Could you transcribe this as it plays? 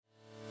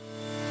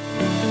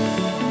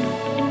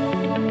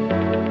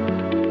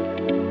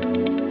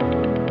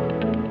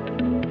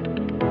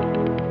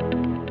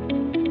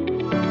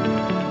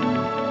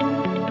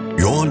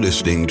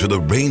listening to the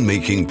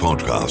Rainmaking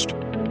Podcast,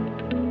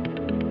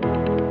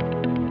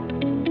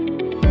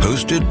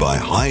 hosted by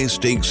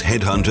high-stakes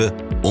headhunter,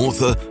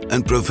 author,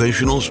 and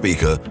professional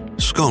speaker,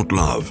 Scott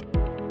Love.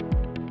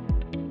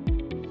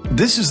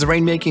 This is the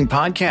Rainmaking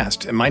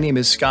Podcast, and my name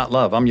is Scott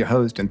Love. I'm your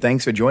host, and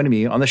thanks for joining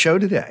me on the show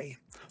today.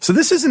 So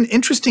this is an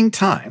interesting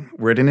time.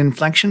 We're at an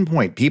inflection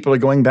point. People are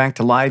going back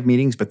to live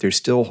meetings, but they're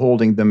still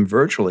holding them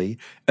virtually.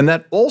 And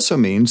that also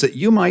means that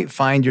you might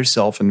find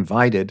yourself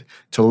invited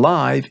to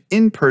live,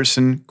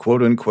 in-person,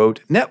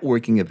 quote-unquote,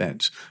 networking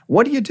events.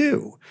 What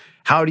do?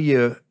 How do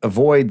you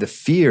avoid the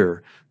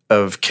fear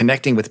of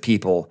connecting with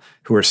people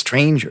who are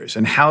strangers?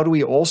 And how do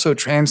we also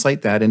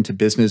translate that into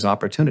business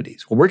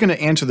opportunities? Well, we're going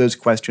to answer those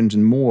questions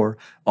and more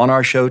on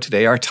our show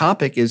today. Our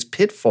topic is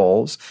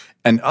pitfalls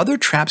and other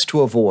traps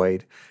to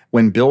avoid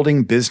when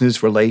building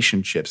business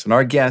relationships. And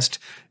our guest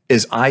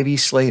is Ivy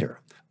Slater.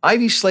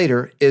 Ivy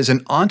Slater is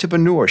an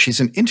entrepreneur. She's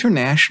an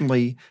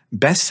internationally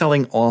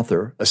best-selling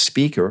author, a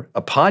speaker,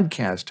 a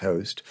podcast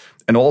host,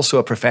 and also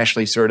a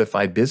professionally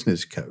certified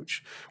business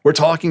coach. We're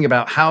talking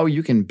about how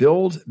you can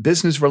build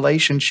business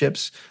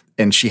relationships,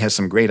 and she has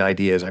some great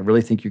ideas. I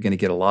really think you're going to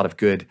get a lot of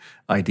good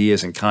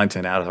ideas and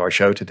content out of our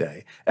show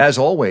today. As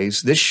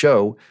always, this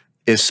show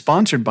is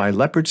sponsored by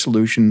Leopard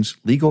Solutions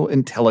Legal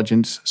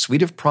Intelligence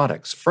Suite of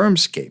Products,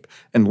 Firmscape,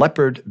 and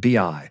Leopard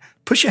BI.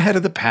 Push ahead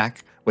of the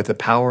pack with the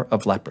power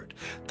of Leopard.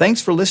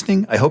 Thanks for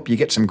listening. I hope you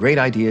get some great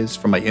ideas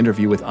from my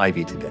interview with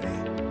Ivy today.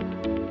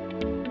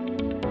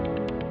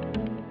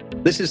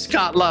 This is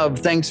Scott Love.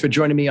 Thanks for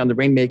joining me on the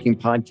Rainmaking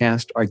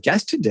Podcast. Our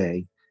guest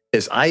today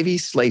is Ivy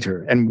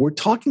Slater, and we're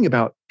talking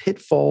about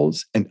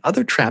pitfalls and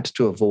other traps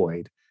to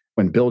avoid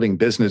when building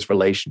business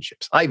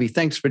relationships. Ivy,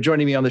 thanks for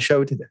joining me on the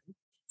show today.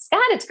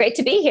 Scott, it's great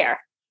to be here.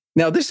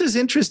 Now, this is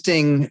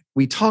interesting.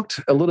 We talked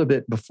a little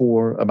bit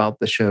before about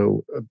the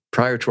show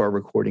prior to our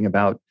recording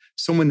about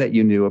someone that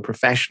you knew, a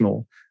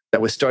professional that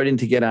was starting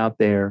to get out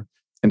there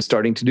and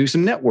starting to do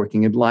some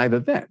networking at live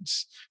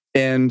events.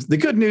 And the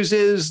good news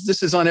is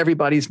this is on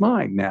everybody's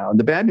mind now. And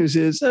the bad news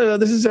is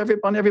this is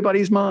on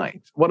everybody's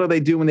mind. What do they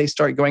do when they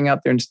start going out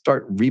there and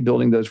start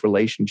rebuilding those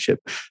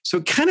relationships?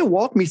 So kind of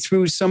walk me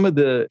through some of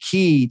the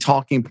key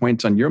talking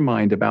points on your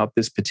mind about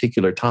this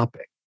particular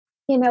topic.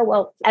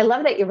 Well, I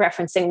love that you're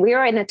referencing we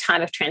are in a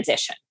time of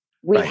transition.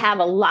 We have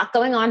a lot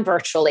going on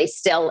virtually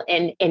still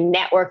in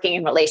networking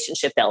and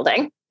relationship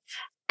building.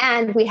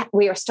 And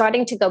we are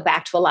starting to go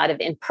back to a lot of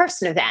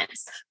in-person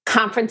events.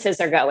 Conferences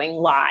are going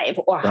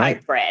live or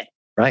hybrid.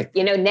 Right.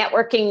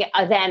 Networking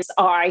events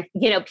are,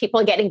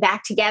 people getting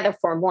back together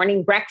for a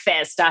morning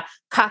breakfast,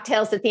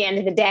 cocktails at the end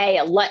of the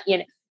day.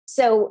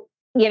 So,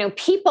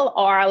 people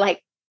are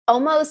like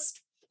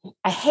almost,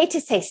 I hate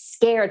to say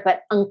scared,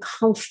 but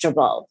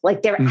uncomfortable.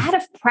 Like they're out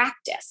of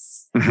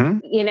practice.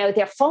 Mm-hmm.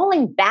 They're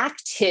falling back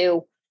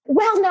to,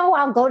 well, no,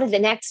 I'll go to the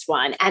next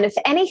one. And if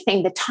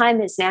anything, the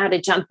time is now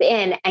to jump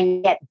in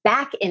and get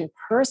back in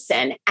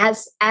person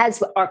as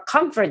our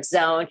comfort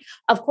zone,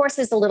 of course,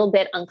 is a little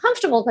bit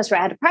uncomfortable because we're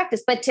out of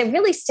practice, but to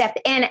really step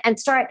in and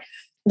start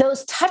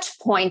those touch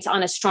points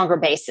on a stronger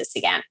basis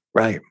again.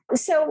 Right.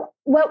 So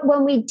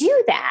when we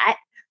do that,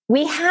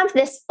 we have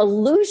this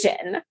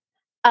illusion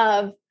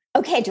of,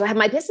 okay, do I have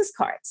my business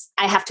cards?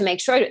 I have to make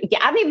sure.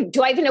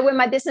 Do I even know where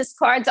my business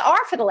cards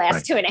are for the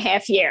last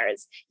 2.5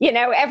 years?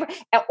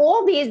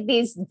 All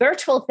these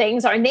virtual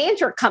things, our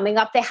names are coming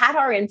up. They had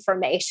our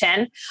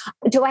information.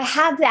 Do I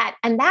have that?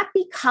 And that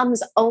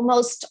becomes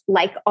almost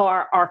like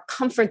our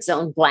comfort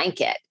zone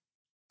blanket.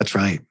 That's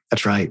right.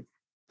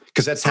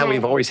 Because that's how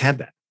we've always had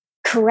that.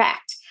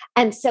 Correct.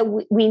 And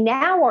so we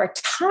now are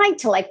tied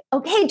to like,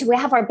 okay, do we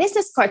have our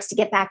business cards to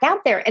get back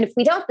out there? And if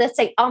we don't, let's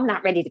say, oh, I'm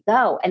not ready to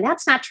go. And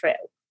that's not true.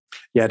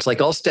 Yeah, it's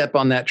like, I'll step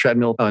on that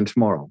treadmill on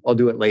tomorrow. I'll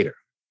do it later.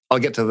 I'll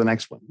get to the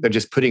next one. They're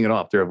just putting it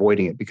off. They're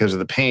avoiding it because of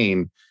the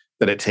pain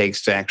that it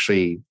takes to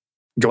actually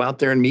go out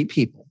there and meet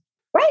people.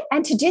 Right.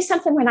 And to do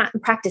something we're not in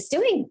practice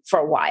doing for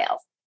a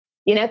while,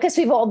 because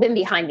we've all been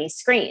behind these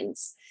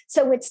screens.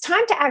 So it's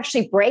time to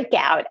actually break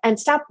out and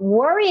stop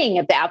worrying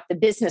about the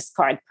business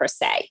card per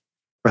se.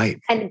 Right.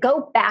 And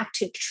go back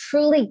to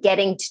truly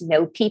getting to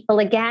know people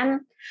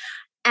again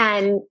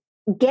and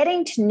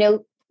getting to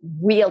know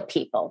real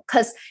people.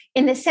 Because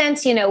in the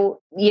sense, we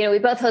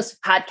both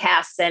host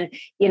podcasts and,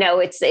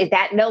 it's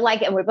that know,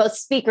 like, and we're both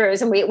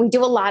speakers and we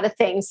do a lot of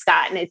things,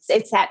 Scott. And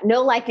it's that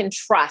know, like, and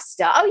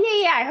trust.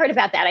 I heard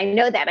about that. I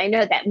know that.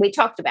 And we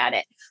talked about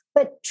it.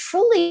 But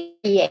truly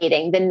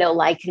creating the know,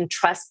 like, and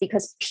trust,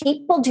 because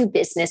people do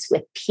business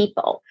with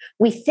people.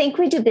 We think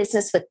we do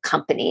business with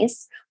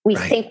companies. We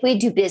think we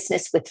do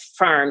business with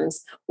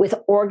firms, with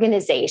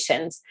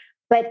organizations.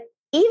 But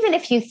even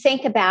if you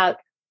think about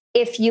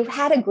if you've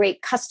had a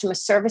great customer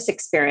service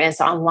experience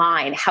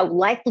online, how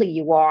likely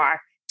you are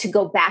to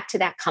go back to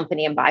that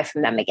company and buy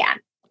from them again.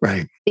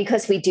 Right.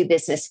 Because we do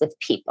business with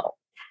people.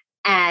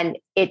 And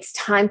it's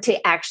time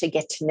to actually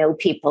get to know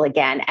people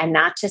again and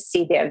not just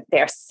see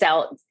their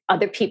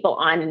other people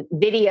on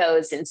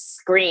videos and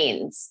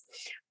screens,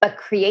 but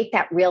create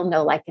that real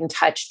know, like, and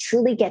touch,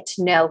 truly get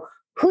to know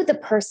who the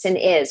person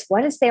is.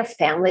 What is their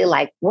family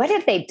like? What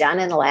have they done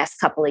in the last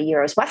couple of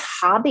years? What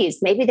hobbies?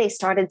 Maybe they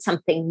started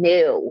something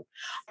new.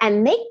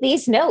 And make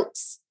these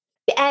notes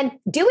and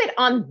do it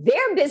on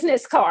their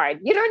business card.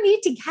 You don't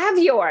need to have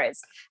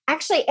yours.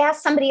 Actually,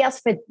 ask somebody else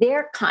for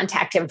their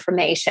contact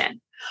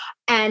information.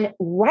 And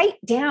write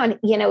down,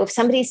 if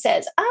somebody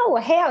says, oh,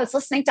 hey, I was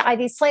listening to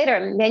Ivy Slater,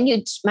 and then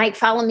you might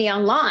follow me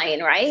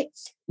online, right?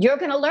 You're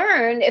going to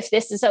learn, if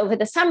this is over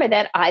the summer,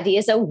 that Ivy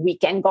is a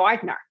weekend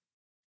gardener,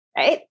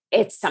 right?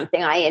 It's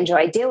something I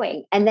enjoy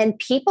doing. And then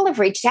people have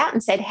reached out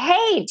and said,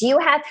 hey,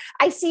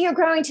 I see you're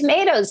growing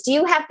tomatoes. Do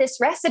you have this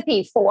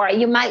recipe for?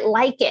 You might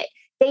like it.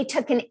 They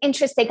took an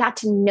interest. They got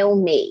to know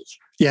me.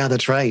 Yeah,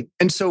 that's right.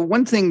 And so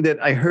one thing that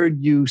I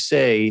heard you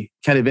say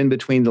kind of in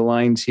between the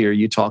lines here,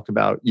 you talked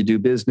about you do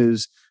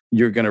business,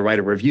 you're going to write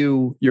a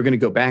review, you're going to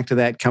go back to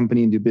that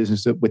company and do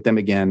business with them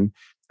again.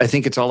 I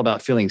think it's all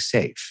about feeling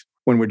safe.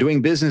 When we're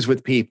doing business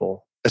with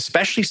people,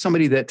 especially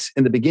somebody that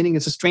in the beginning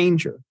is a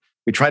stranger,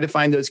 we try to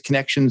find those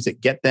connections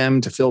that get them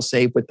to feel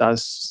safe with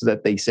us so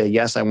that they say,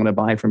 yes, I want to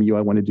buy from you.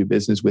 I want to do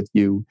business with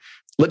you.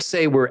 Let's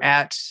say we're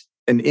at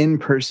an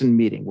in-person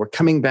meeting. We're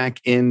coming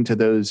back into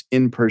those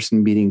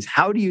in-person meetings.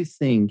 How do you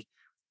think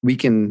we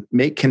can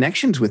make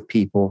connections with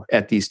people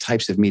at these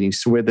types of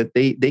meetings so that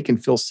they can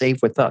feel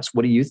safe with us?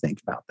 What do you think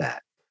about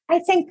that? I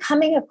think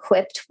coming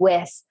equipped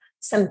with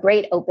some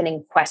great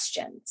opening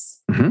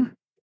questions.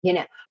 Mm-hmm.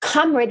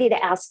 Come ready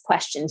to ask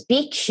questions.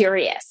 Be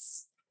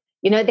curious.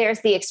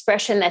 There's the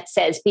expression that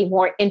says, be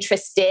more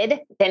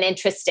interested than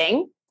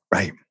interesting.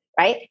 Right.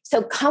 Right.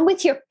 So come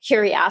with your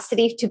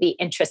curiosity to be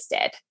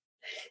interested.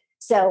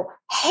 So,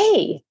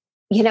 hey,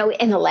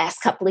 in the last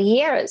couple of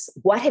years,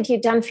 what have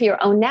you done for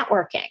your own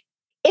networking?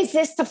 Is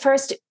this the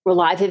first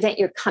live event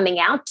you're coming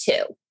out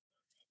to?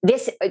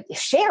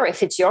 Share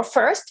if it's your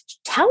first,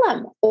 tell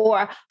them.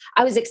 Or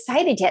I was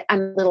excited yet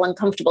I'm a little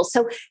uncomfortable.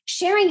 So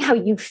sharing how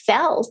you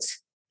felt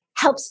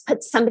helps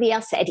put somebody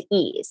else at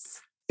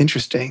ease.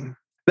 Interesting.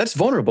 That's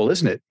vulnerable,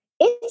 isn't it?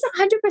 It's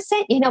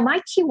 100%.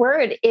 My key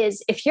word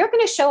is if you're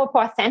going to show up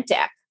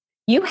authentic,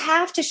 you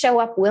have to show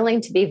up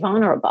willing to be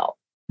vulnerable.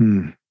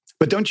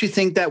 But don't you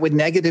think that would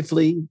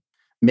negatively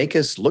make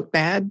us look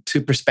bad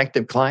to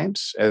prospective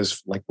clients as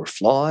like we're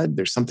flawed?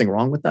 There's something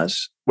wrong with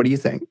us? What do you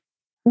think?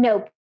 No,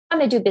 we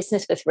want to do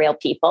business with real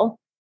people.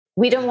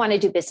 We don't want to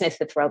do business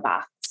with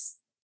robots.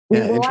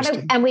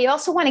 And we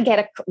also want to get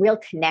a real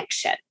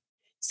connection.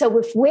 So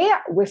if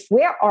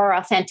we're our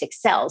authentic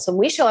selves, when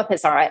we show up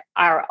as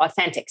our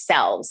authentic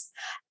selves,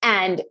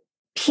 and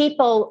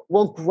people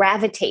will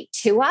gravitate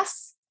to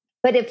us.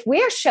 But if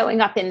we're showing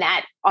up in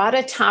that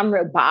automaton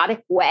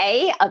robotic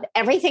way of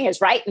everything is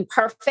right and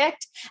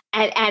perfect,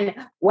 and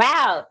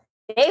wow,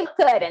 they look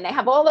good and they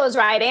have all those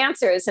right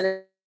answers, and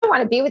I don't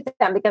want to be with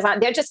them because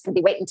they're just going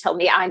to be waiting until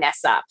I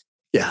mess up.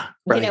 Yeah,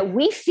 right.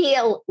 We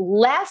feel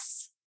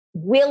less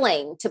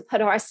willing to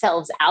put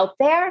ourselves out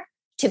there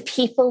to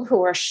people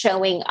who are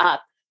showing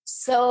up.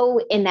 So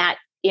in that,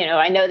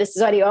 I know this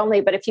is audio only,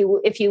 but if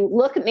you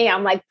look at me,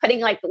 I'm like putting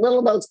like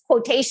little those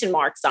quotation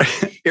marks on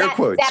air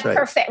quotes, that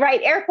perfect,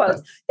 right? Air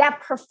quotes, that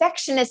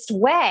perfectionist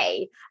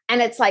way. And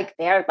it's like,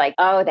 they're like,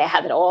 oh, they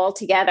have it all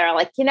together.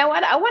 Like, you know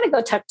what? I want to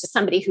go talk to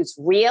somebody who's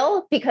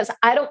real because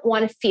I don't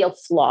want to feel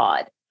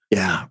flawed.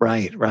 Yeah,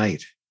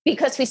 right.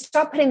 Because we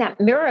start putting that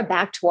mirror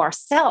back to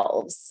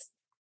ourselves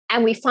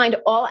and we find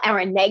all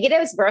our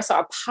negatives versus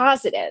our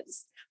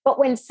positives. But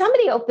when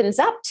somebody opens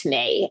up to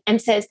me and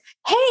says,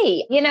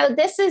 hey,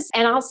 this is,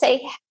 and I'll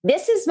say,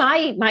 this is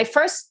my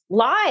first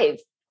live,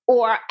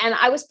 and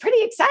I was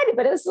pretty excited,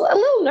 but it was a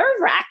little nerve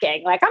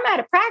wracking. Like I'm out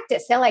of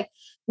practice. They're like,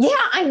 yeah,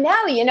 I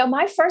know,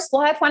 my first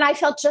live one, I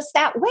felt just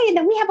that way. And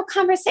then we have a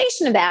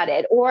conversation about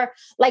it. Or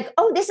like,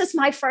 oh, this is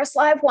my first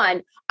live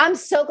one. I'm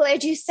so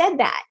glad you said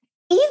that.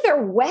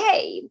 Either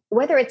way,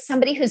 whether it's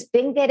somebody who's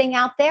been getting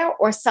out there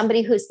or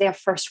somebody who's their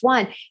first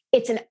one,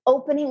 it's an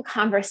opening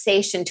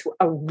conversation to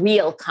a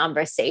real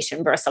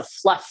conversation versus a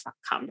fluff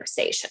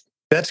conversation.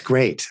 That's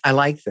great. I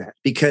like that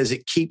because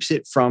it keeps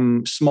it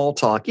from small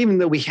talk, even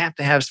though we have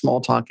to have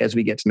small talk as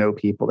we get to know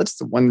people. That's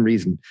the one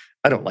reason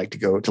I don't like to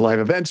go to live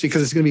events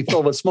because it's going to be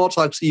filled with small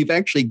talk. So you've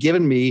actually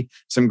given me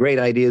some great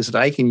ideas that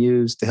I can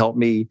use to help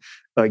me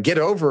get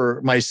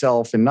over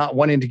myself and not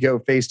wanting to go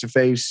face to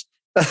face.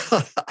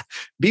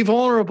 Be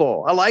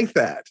vulnerable. I like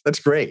that. That's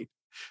great.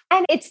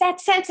 And it's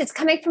that sense, it's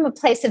coming from a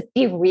place of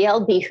be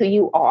real, be who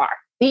you are,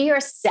 be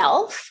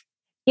yourself.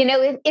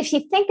 If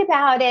you think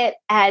about it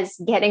as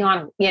getting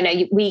on,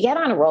 we get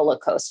on a roller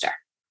coaster.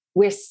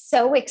 We're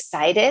so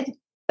excited,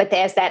 but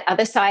there's that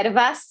other side of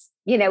us.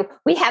 We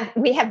have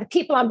the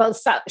people on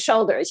both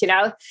shoulders,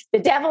 the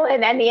devil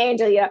and then the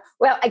angel.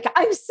 Well,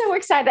 I'm so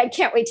excited. I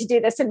can't wait to do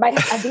this. And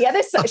the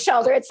other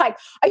shoulder, it's like,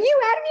 are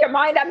you out of your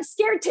mind? I'm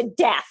scared to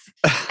death.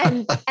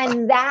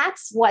 And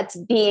that's what's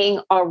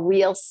being our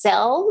real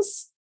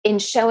selves in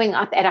showing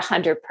up at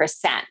 100%.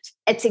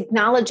 It's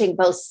acknowledging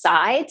both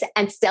sides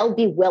and still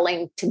be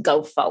willing to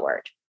go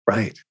forward.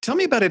 Right. Tell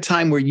me about a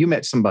time where you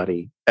met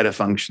somebody at a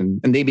function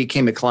and they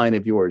became a client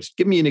of yours.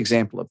 Give me an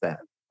example of that.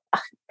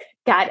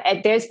 God,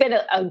 there's been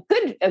a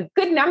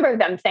good number of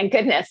them, thank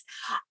goodness.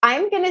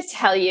 I'm going to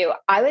tell you,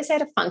 I was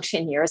at a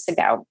function years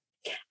ago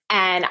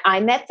and I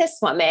met this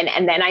woman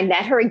and then I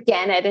met her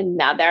again at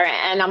another.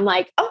 And I'm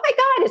like, oh my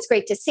God, it's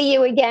great to see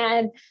you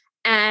again.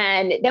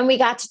 And then we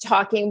got to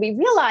talking. We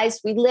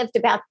realized we lived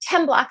about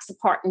 10 blocks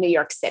apart in New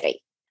York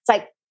City. It's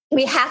like,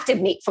 we have to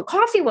meet for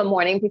coffee one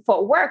morning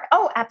before work.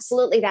 Oh,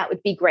 absolutely. That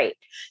would be great.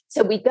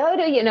 So we go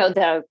to,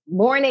 the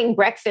morning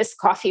breakfast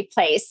coffee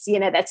place,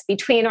 that's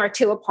between our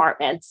two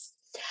apartments.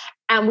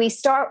 And we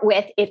start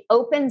with, it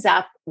opens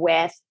up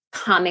with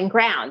common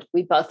ground.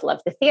 We both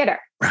love the theater.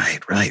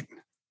 Right.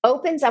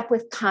 Opens up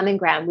with common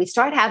ground. We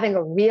start having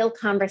a real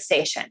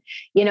conversation.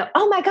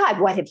 Oh my God,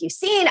 what have you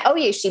seen? Oh,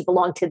 yeah, she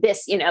belonged to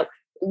this,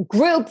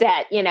 group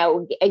that,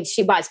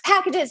 she buys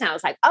packages. And I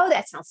was like, oh,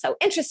 that sounds so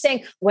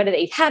interesting. What are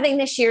they having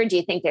this year? Do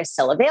you think they're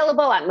still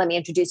available? Let me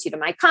introduce you to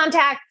my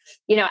contact.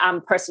 I'm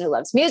a person who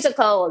loves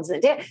musicals,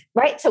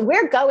 right? So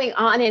we're going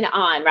on and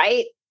on,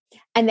 right?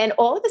 And then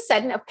all of a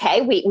sudden, okay,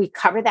 we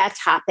cover that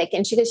topic.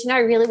 And she goes, I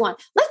really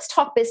let's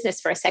talk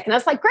business for a second. I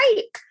was like,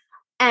 great.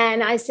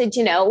 And I said,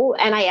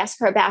 and I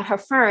asked her about her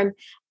firm.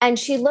 And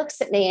she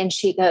looks at me and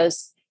she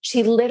goes,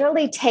 she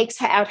literally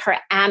takes out her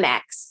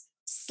Amex,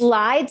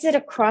 slides it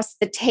across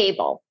the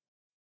table.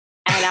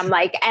 And I'm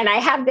like, and I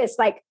have this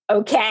like,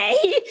 okay,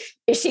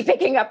 is she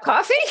picking up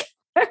coffee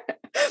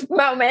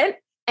moment?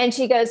 And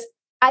she goes,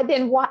 I've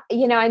been,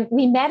 and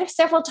we met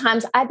several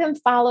times. I've been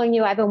following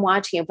you. I've been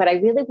watching you, but I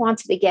really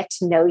wanted to get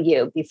to know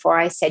you before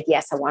I said,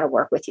 yes, I want to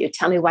work with you.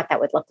 Tell me what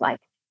that would look like.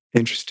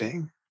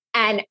 Interesting.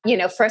 And,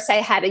 first I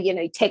had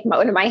to, take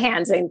one of my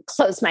hands and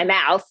close my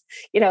mouth,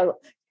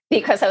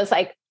 because I was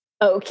like,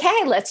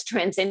 okay, let's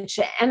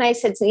transition. And I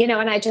said,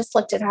 and I just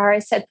looked at her. I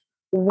said,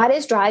 what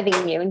is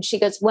driving you? And she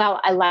goes,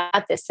 well, I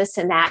love this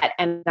and that.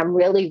 And I'm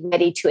really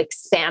ready to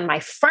expand my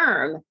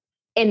firm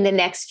in the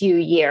next few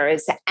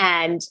years.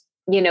 And,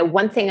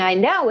 one thing I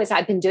know is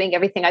I've been doing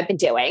everything I've been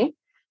doing.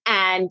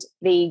 And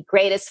the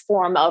greatest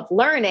form of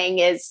learning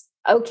is,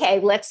 okay,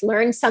 let's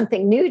learn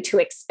something new to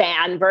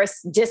expand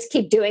versus just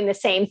keep doing the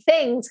same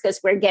things because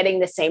we're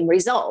getting the same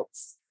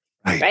results.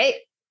 Right?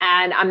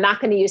 And I'm not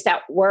going to use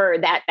that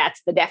word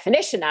that's the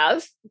definition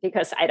of,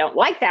 because I don't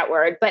like that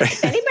word, but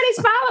if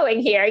anybody's following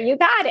here, you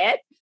got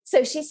it.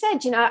 So she said,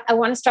 I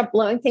want to start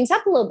blowing things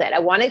up a little bit. I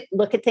want to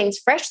look at things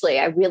freshly.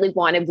 I really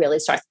want to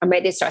start, I'm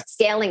ready to start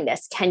scaling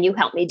this. Can you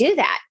help me do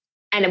that?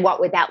 And what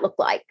would that look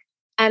like?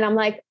 And I'm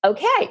like,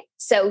 okay.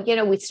 So,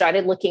 we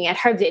started looking at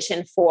her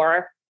vision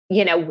for,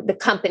 the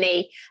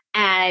company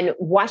and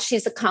what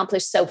she's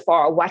accomplished so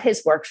far, what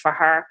has worked for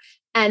her.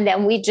 And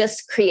then we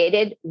just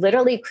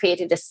literally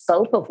created a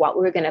scope of what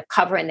we were going to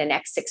cover in the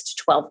next 6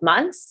 to 12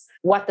 months,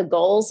 what the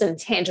goals and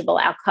tangible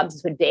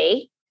outcomes would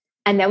be.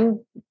 And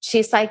then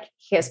she's like,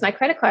 here's my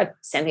credit card,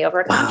 send me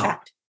over a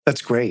contract.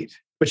 That's great.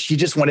 But she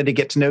just wanted to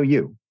get to know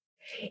you.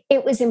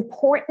 It was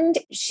important.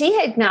 She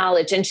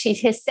acknowledged, and she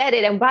has said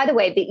it. And by the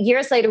way,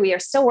 years later, we are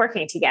still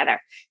working together.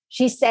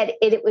 She said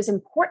it was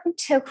important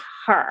to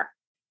her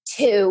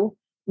to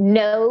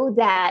know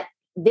that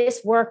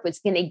this work was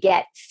going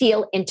to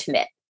feel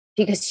intimate,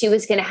 because she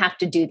was going to have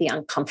to do the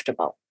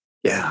uncomfortable.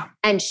 Yeah.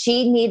 And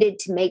she needed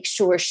to make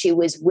sure she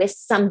was with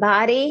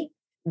somebody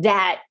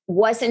that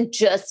wasn't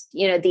just,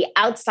 the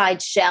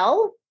outside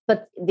shell,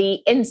 but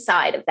the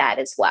inside of that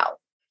as well.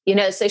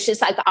 So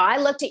she's like, I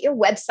looked at your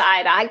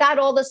website. I got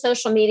all the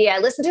social media. I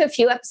listened to a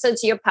few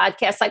episodes of your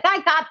podcast. Like,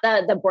 I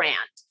got the brand.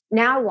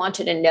 Now I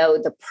wanted to know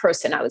the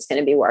person I was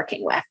going to be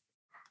working with.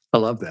 I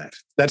love that.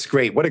 That's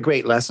great. What a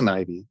great lesson,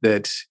 Ivy,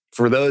 that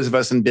for those of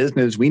us in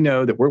business, we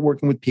know that we're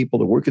working with people.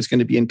 The work is going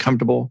to be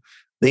uncomfortable.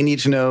 They need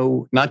to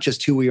know not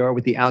just who we are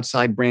with the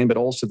outside brand, but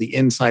also the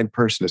inside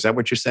person. Is that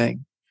what you're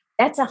saying?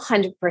 That's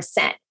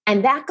 100%.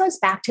 And that goes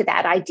back to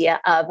that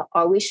idea of,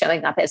 are we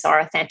showing up as our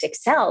authentic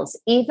selves?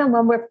 Even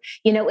when we're,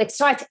 it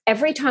starts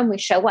every time we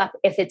show up.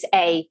 If it's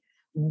a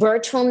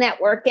virtual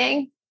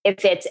networking,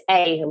 if it's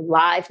a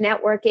live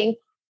networking,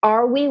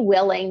 are we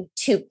willing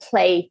to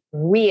play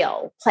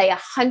real, play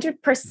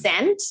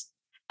 100%?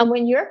 And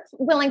when you're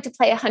willing to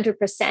play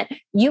 100%,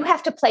 you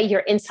have to play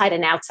your inside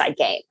and outside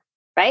game,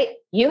 right?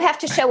 You have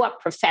to show up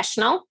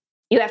professional.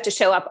 You have to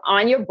show up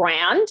on your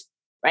brand,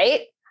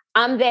 right?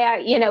 I'm there,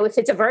 if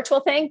it's a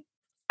virtual thing,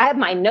 I have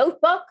my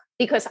notebook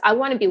because I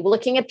want to be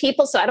looking at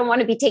people. So I don't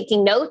want to be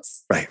taking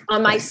notes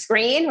on my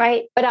screen,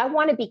 right? But I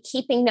want to be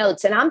keeping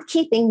notes. And I'm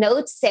keeping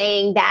notes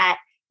saying that,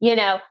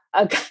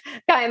 a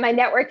guy in my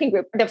networking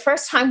group, the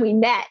first time we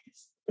met,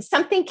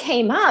 something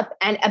came up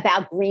and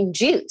about green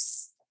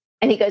juice.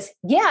 And he goes,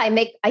 yeah,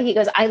 he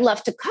goes, I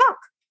love to cook.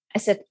 I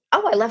said,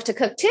 oh, I love to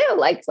cook too.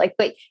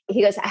 But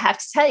he goes, I have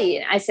to tell you.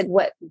 And I said,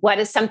 what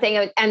is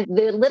something? And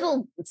the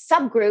little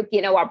subgroup,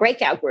 our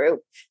breakout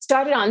group,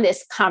 started on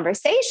this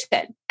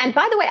conversation. And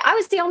by the way, I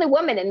was the only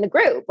woman in the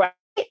group, right?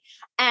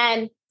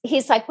 And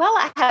he's like, well,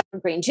 I have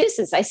green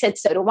juices. I said,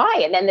 so do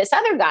I. And then this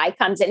other guy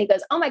comes in, he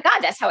goes, oh my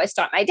God, that's how I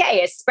start my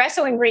day.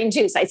 Espresso and green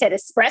juice. I said,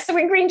 espresso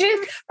and green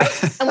juice.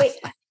 Right?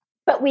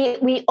 And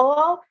we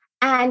all,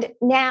 and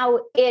now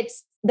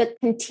it's the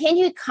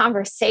continued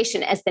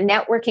conversation as the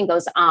networking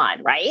goes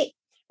on, right?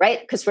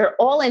 Right? Because we're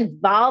all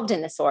involved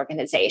in this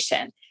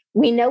organization.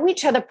 We know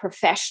each other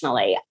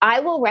professionally. I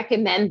will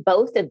recommend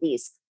both of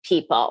these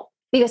people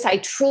because I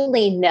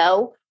truly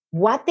know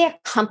what their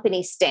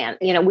company stand,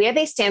 where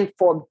they stand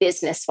for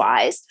business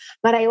wise,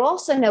 but I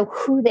also know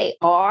who they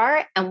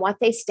are and what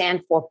they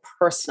stand for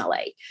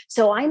personally.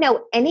 So I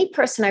know any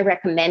person I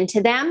recommend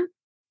to them,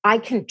 I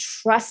can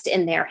trust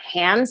in their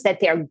hands that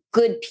they're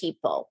good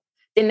people.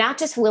 They're not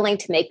just willing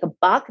to make a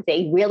buck.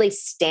 They really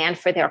stand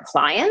for their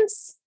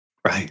clients.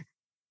 Right.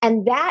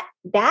 And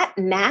that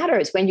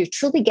matters when you're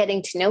truly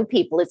getting to know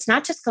people. It's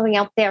not just going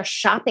out there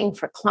shopping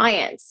for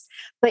clients,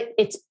 but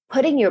it's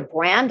putting your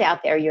brand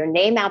out there, your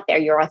name out there,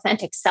 your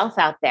authentic self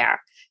out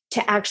there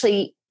to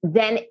actually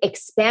then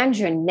expand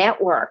your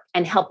network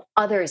and help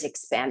others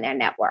expand their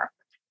network.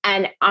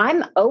 And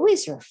I'm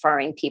always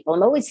referring people.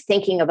 I'm always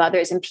thinking of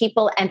others and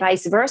people and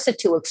vice versa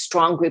to a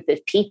strong group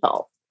of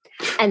people.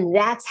 And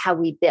that's how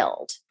we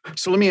build.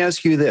 So let me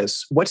ask you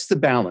this. What's the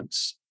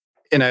balance?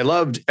 And I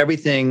loved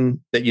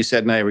everything that you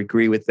said, and I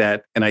agree with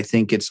that. And I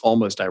think it's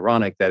almost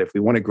ironic that if we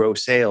want to grow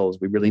sales,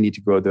 we really need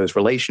to grow those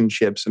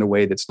relationships in a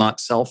way that's not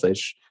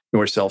selfish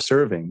nor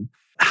self-serving.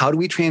 How do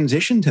we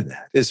transition to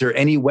that? Is there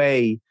any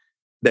way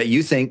that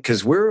you think,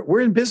 because we're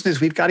in business,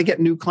 we've got to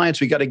get new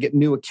clients, we got to get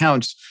new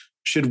accounts.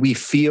 Should we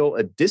feel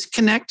a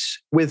disconnect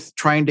with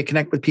trying to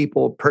connect with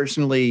people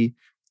personally,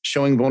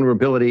 showing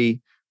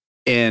vulnerability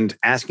and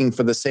asking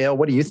for the sale?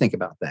 What do you think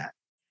about that?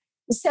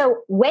 So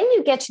when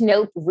you get to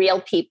know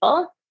real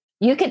people,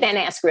 you could then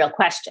ask real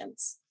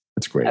questions.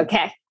 That's great.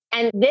 Okay.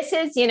 And this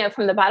is,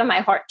 from the bottom of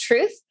my heart,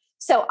 truth.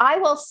 So I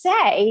will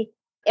say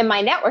in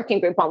my networking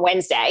group on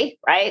Wednesday,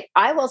 right?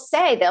 I will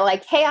say, they're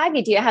like, hey,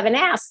 Ivy, do you have an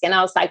ask? And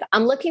I was like,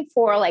 I'm looking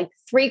for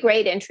 3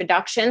 great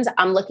introductions.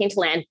 I'm looking to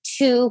land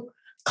 2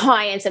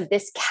 clients of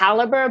this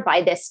caliber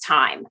by this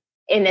time,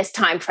 in this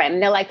time frame.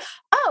 And they're like,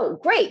 oh,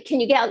 great. Can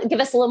you give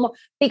us a little more?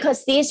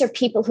 Because these are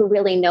people who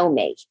really know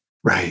me.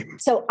 Right.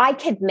 So I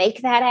could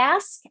make that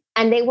ask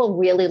and they will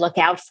really look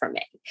out for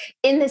me.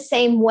 In the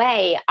same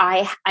way,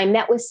 I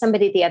met with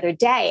somebody the other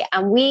day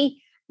and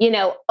we,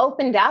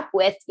 opened up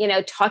with,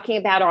 talking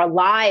about our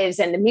lives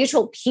and the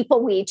mutual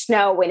people we each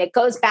know. And it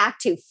goes back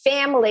to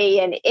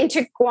family and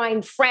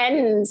intertwined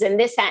friends and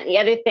this, that, and the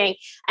other thing.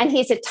 And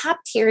he's a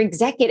top tier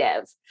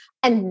executive.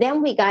 And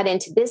then we got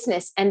into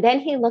business. And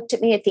then he looked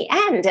at me at the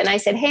end and I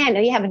said, hey, I know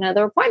you have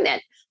another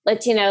appointment.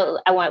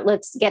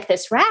 Let's get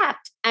this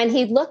wrapped. And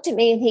he looked at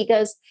me and he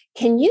goes,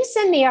 can you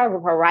send me a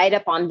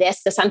write-up on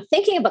this? Because I'm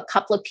thinking of a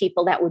couple of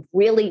people that would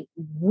really,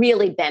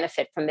 really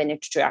benefit from an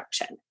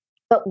introduction.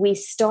 But we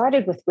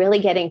started with really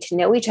getting to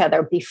know each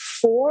other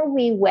before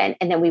we went,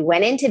 and then we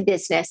went into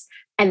business.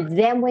 And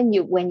then when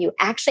you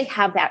actually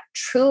have that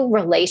true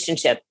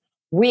relationship,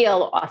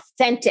 real,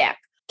 authentic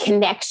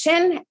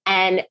connection,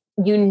 and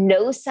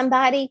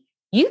somebody,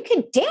 you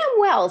could damn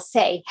well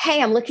say,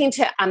 hey, I'm looking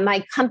to,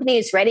 my company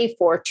is ready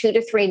for 2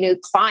 to 3 new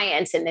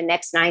clients in the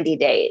next 90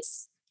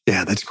 days.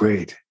 Yeah, that's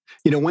great.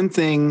 One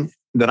thing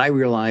that I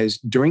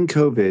realized during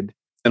COVID,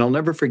 and I'll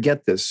never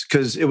forget this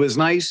because it was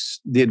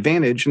nice, the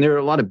advantage, and there are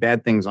a lot of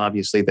bad things,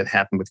 obviously, that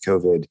happened with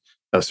COVID,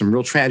 some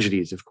real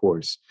tragedies, of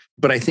course.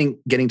 But I think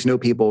getting to know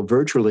people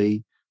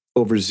virtually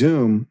over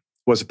Zoom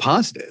was a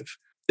positive.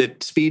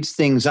 It speeds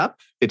things up.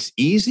 It's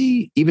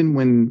easy. Even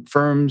when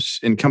firms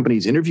and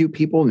companies interview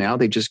people, now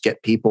they just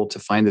get people to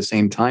find the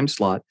same time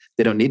slot.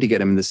 They don't need to get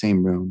them in the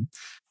same room.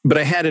 But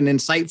I had an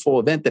insightful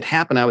event that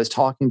happened. I was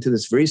talking to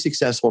this very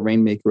successful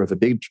rainmaker of a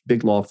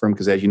big law firm,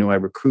 because as you know, I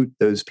recruit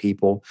those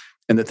people.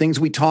 And the things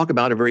we talk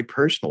about are very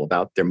personal,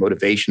 about their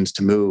motivations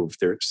to move,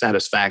 their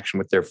satisfaction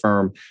with their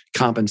firm,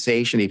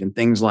 compensation, even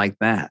things like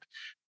that.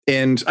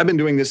 And I've been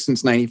doing this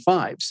since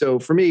 95. So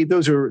for me,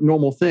 those are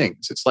normal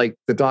things. It's like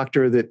the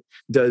doctor that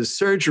does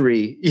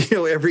surgery,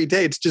 every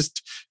day. It's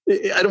just,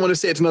 I don't want to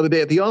say it's another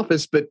day at the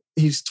office, but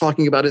he's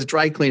talking about his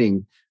dry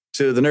cleaning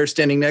to the nurse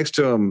standing next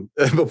to him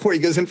before he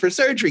goes in for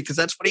surgery, because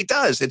that's what he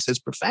does. It's his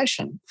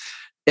profession.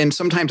 And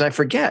sometimes I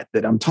forget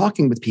that I'm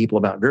talking with people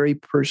about very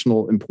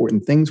personal,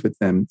 important things with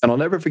them. And I'll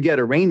never forget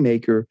a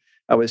rainmaker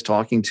I was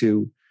talking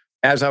to.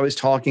 As I was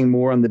talking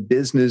more on the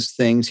business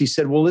things, he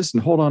said, well, listen,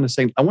 hold on a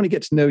second. I want to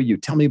get to know you.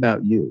 Tell me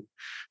about you.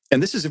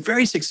 And this is a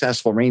very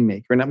successful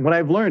rainmaker. And what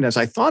I've learned as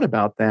I thought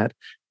about that,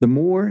 the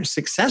more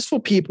successful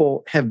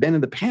people have been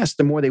in the past,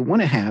 the more they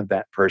want to have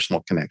that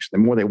personal connection, the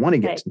more they want to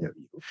get to know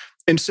you.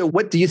 And so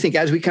what do you think,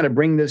 as we kind of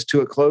bring this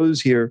to a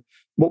close here,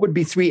 what would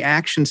be 3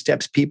 action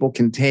steps people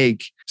can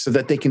take so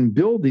that they can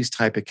build these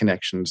type of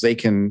connections? They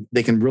can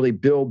really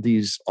build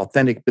these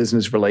authentic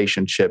business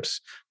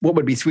relationships. What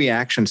would be 3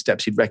 action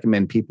steps you'd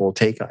recommend people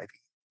take, Ivy?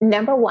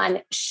 Number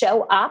 1,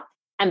 show up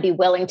and be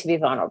willing to be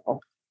vulnerable.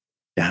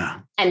 Yeah.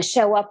 And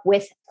show up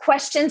with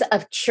questions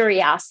of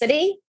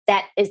curiosity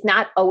that is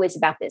not always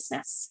about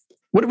business.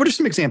 What are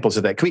some examples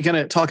of that? Can we kind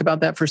of talk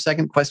about that for a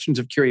second? Questions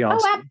of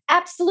curiosity. Oh,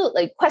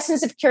 absolutely.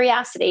 Questions of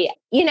curiosity.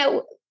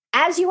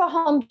 As you were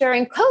home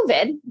during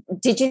COVID,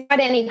 did you have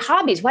any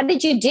hobbies? What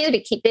did you do to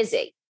keep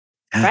busy?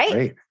 Yeah, right?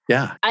 Great.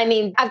 Yeah. I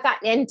mean, I've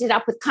ended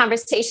up with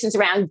conversations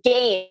around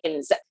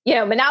games,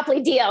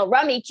 Monopoly Deal,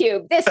 Rummy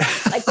Cube, this,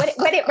 like,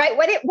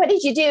 what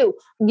did you do?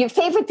 Your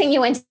favorite thing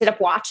you ended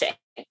up watching,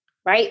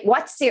 right?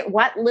 What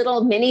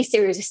little mini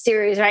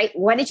series, right?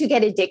 What did you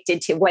get addicted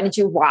to? What did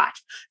you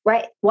watch,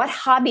 right? What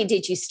hobby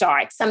did you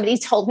start? Somebody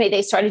told me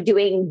they started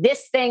doing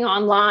this thing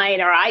online,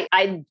 or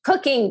I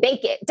cooking,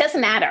 baking, it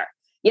doesn't matter.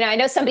 I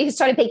know somebody who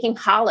started baking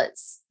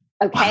challahs,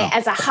 okay,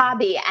 as a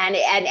hobby, and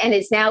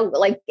is now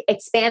like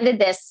expanded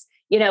this,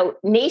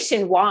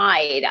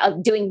 nationwide,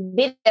 of doing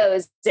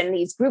videos and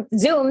these group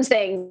Zooms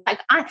things. Like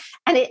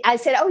I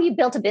said, "Oh, you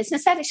built a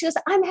business out of it?" She goes,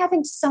 "I'm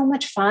having so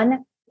much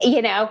fun."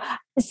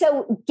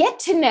 So get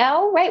to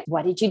know, right?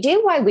 What did you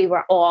do while we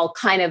were all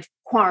kind of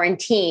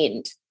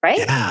quarantined, right?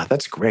 Yeah,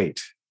 that's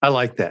great. I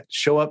like that.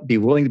 Show up, be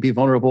willing to be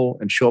vulnerable,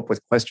 and show up with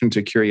questions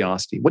or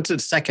curiosity. What's the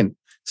second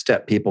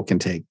step people can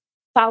take?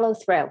 Follow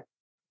through.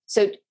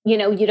 So, you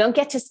don't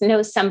get to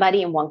know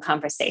somebody in one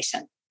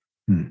conversation.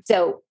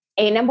 So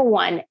number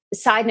one,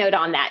 side note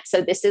on that.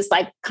 So this is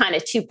like kind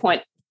of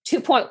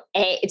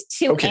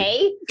 2.2A.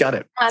 Okay, got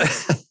it.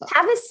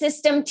 Have a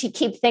system to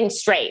keep things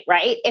straight,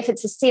 right? If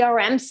it's a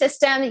CRM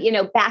system,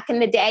 back in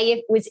the day,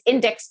 it was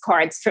index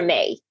cards for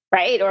me,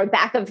 right? Or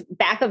back of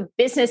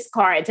business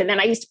cards. And then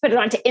I used to put it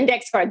onto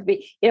index cards,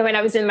 when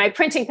I was in my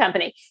printing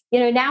company.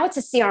 Now it's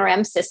a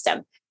CRM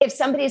system. If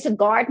somebody is a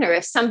gardener,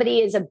 if somebody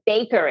is a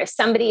baker, if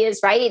somebody is,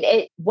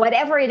 right,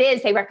 whatever it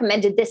is, they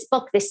recommended this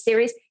book, this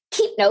series,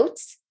 keep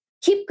notes,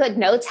 keep good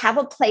notes, have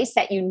a place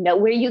that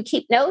where you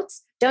keep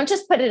notes. Don't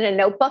just put it in a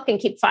notebook and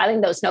keep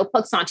filing those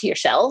notebooks onto your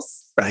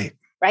shelves. Right.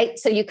 Right.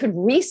 So you could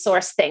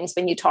resource things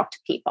when you talk to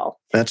people.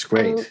 That's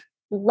great. And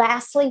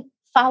lastly,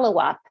 follow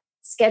up,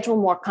 schedule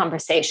more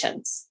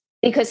conversations.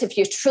 Because if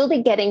you're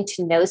truly getting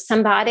to know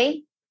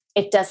somebody,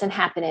 it doesn't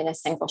happen in a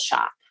single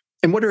shot.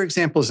 And what are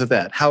examples of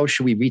that? How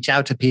should we reach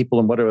out to people,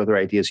 and what are other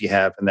ideas you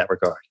have in that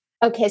regard?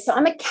 Okay, so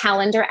I'm a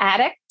calendar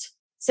addict.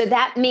 So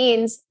that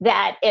means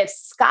that if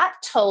Scott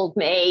told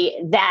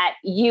me that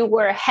you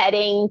were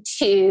heading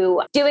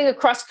to doing a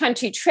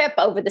cross-country trip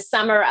over the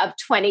summer of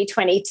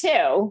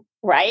 2022,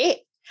 right?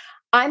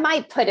 I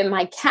might put in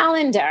my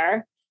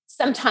calendar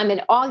sometime in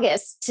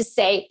August to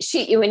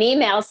shoot you an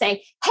email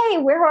saying, "Hey,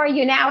 where are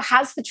you now?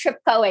 How's the trip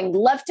going?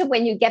 Love to,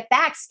 when you get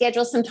back,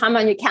 schedule some time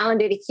on your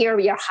calendar to hear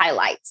your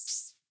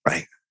highlights."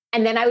 Right.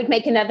 And then I would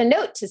make another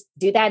note to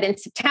do that in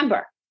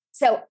September.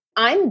 So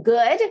I'm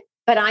good,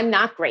 but I'm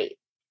not great,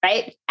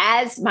 right?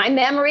 As my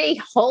memory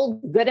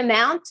holds good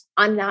amount,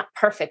 I'm not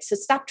perfect. So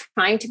stop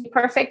trying to be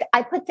perfect.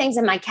 I put things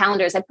in my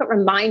calendars. I put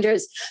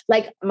reminders,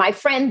 like my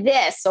friend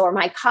this or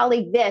my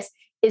colleague this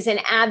is an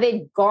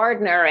avid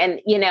gardener.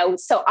 And,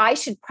 so I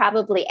should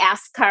probably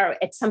ask her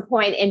at some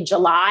point in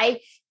July,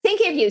 think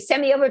of you,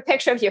 send me over a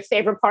picture of your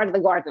favorite part of the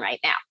garden right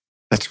now.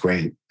 That's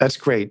great. That's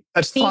great.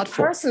 That's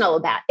thoughtful. Be personal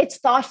about it. It's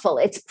thoughtful.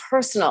 It's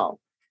personal.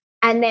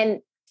 And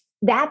then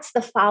that's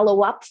the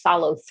follow-up,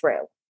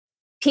 follow-through.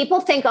 People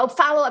think, oh,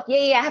 follow-up.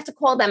 Yeah, I have to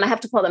call them.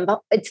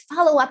 But it's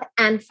follow-up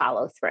and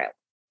follow-through.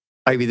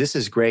 Ivy, this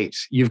is great.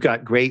 You've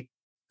got great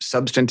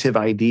substantive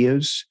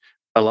ideas.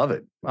 I love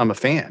it. I'm a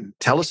fan.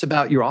 Tell us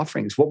about your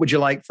offerings. What would you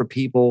like for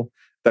people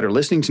that are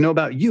listening to know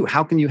about you?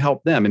 How can you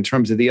help them in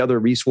terms of the other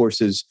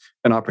resources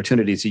and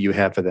opportunities that you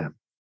have for them?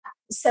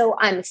 So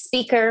I'm a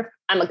speaker.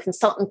 I'm a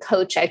consultant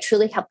coach. I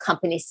truly help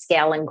companies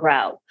scale and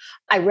grow.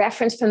 I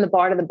reference from the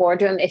bar to the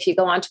boardroom. If you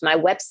go onto my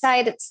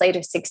website at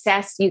Slater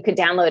Success, you could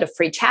download a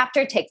free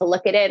chapter, take a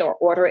look at it, or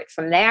order it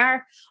from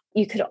there.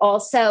 You could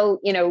also,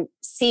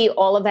 see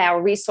all of our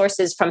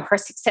resources from Her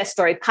Success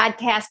Story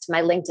podcast to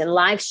my LinkedIn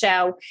live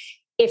show.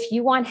 If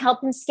you want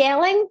help in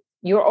scaling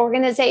your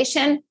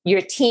organization, your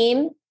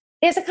team,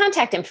 there's a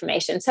contact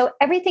information. So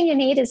everything you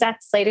need is at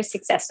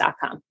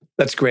slatersuccess.com.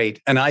 That's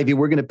great. And Ivy,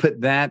 we're going to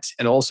put that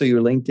and also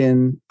your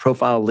LinkedIn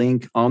profile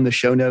link on the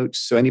show notes.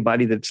 So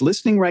anybody that's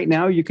listening right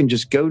now, you can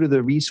just go to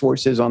the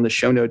resources on the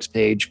show notes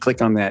page,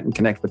 click on that and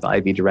connect with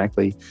Ivy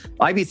directly.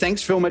 Ivy,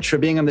 thanks so much for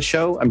being on the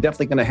show. I'm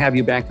definitely going to have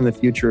you back in the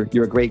future.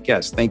 You're a great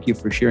guest. Thank you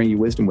for sharing your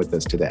wisdom with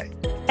us today.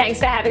 Thanks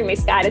for having me,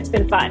 Scott. It's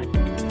been fun.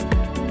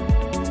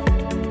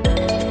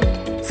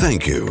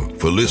 Thank you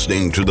for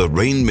listening to the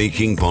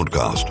Rainmaking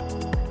Podcast.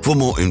 For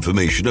more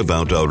information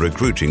about our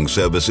recruiting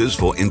services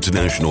for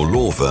international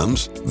law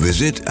firms,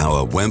 visit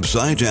our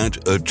website at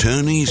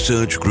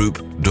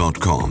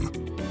attorneysearchgroup.com.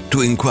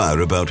 To inquire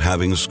about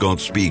having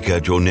Scott speak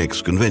at your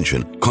next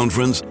convention,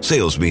 conference,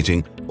 sales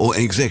meeting, or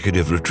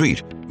executive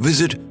retreat,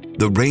 visit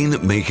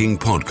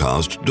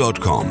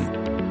therainmakingpodcast.com.